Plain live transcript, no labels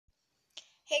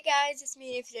Hey guys, it's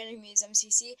me, if you don't know me, it's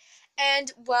MCC.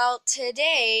 And well,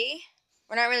 today,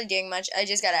 we're not really doing much. I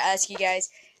just gotta ask you guys.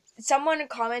 Someone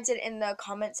commented in the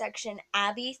comment section,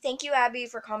 Abby. Thank you, Abby,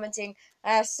 for commenting.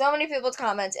 I have so many people's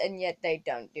comments, and yet they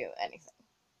don't do anything.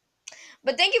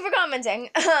 But thank you for commenting.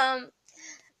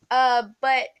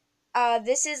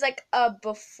 This is like a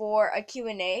before a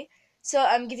Q&A. So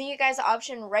I'm giving you guys the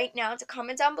option right now to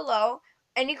comment down below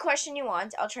any question you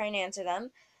want. I'll try and answer them,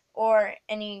 or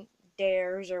any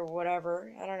dares or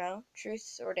whatever. I don't know,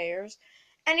 truths or dares,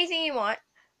 anything you want.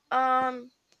 I'll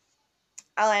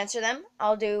answer them.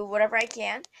 I'll do whatever I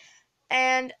can,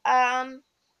 and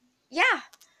yeah.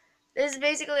 This is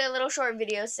basically a little short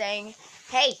video saying,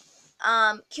 hey,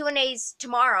 Q&A's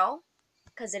tomorrow,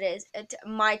 because it is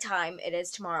my time. It is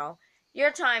tomorrow.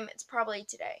 Your time, it's probably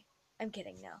today. I'm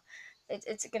kidding. No,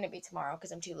 it's gonna be tomorrow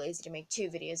because I'm too lazy to make 2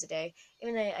 videos a day.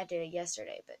 Even though I did it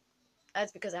yesterday, but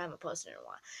that's because I haven't posted in a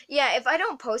while. Yeah, if I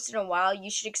don't post in a while,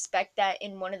 you should expect that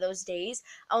in one of those days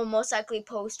I will most likely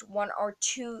post 1 or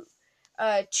 2,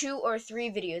 2 or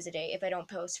 3 videos a day if I don't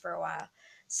post for a while.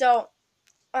 So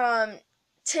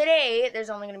today there's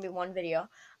only going to be 1 video.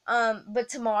 But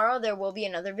tomorrow there will be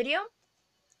another video,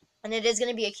 and it is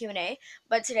going to be a Q&A,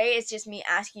 but today it's just me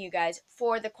asking you guys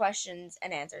for the questions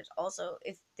and answers. Also,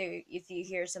 if you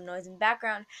hear some noise in the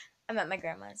background, I'm at my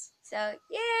grandma's. So,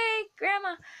 yay,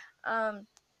 grandma.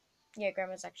 Yeah,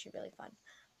 grandma's actually really fun.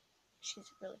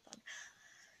 She's really fun.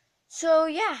 So,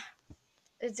 yeah.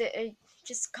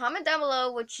 Just comment down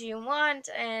below what you want,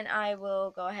 and I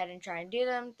will go ahead and try and do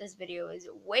them. This video is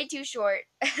way too short.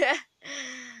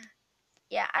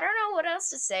 Yeah, I don't know what else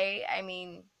to say. I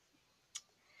mean,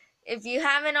 if you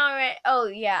haven't already, oh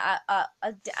yeah,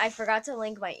 I forgot to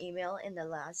link my email in the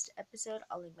last episode.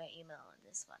 I'll link my email in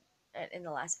this one, in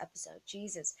the last episode.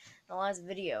 Jesus, in the last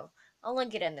video, I'll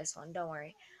link it in this one. Don't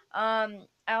worry. I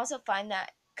also find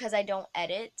that because I don't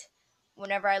edit,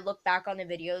 whenever I look back on the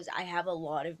videos, I have a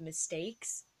lot of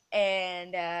mistakes,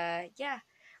 and yeah.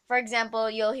 For example,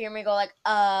 you'll hear me go like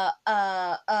um,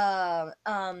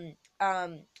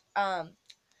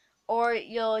 or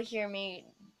you'll hear me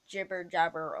jibber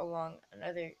jabber along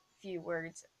another few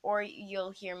words, or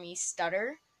you'll hear me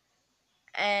stutter,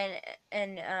 and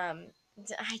and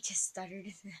I just stuttered.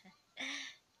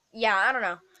 Yeah, I don't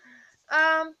know.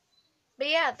 But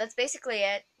yeah, that's basically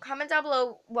it. Comment down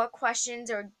below what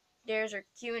questions or dares or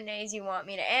Q&As you want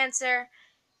me to answer,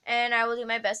 and I will do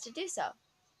my best to do so.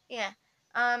 Yeah.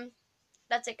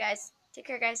 That's it, guys. Take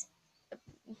care, guys.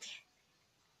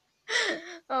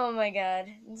 Oh my god.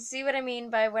 See what I mean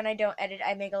by when I don't edit,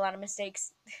 I make a lot of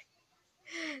mistakes?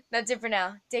 That's it for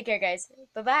now. Take care, guys.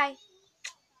 Bye-bye.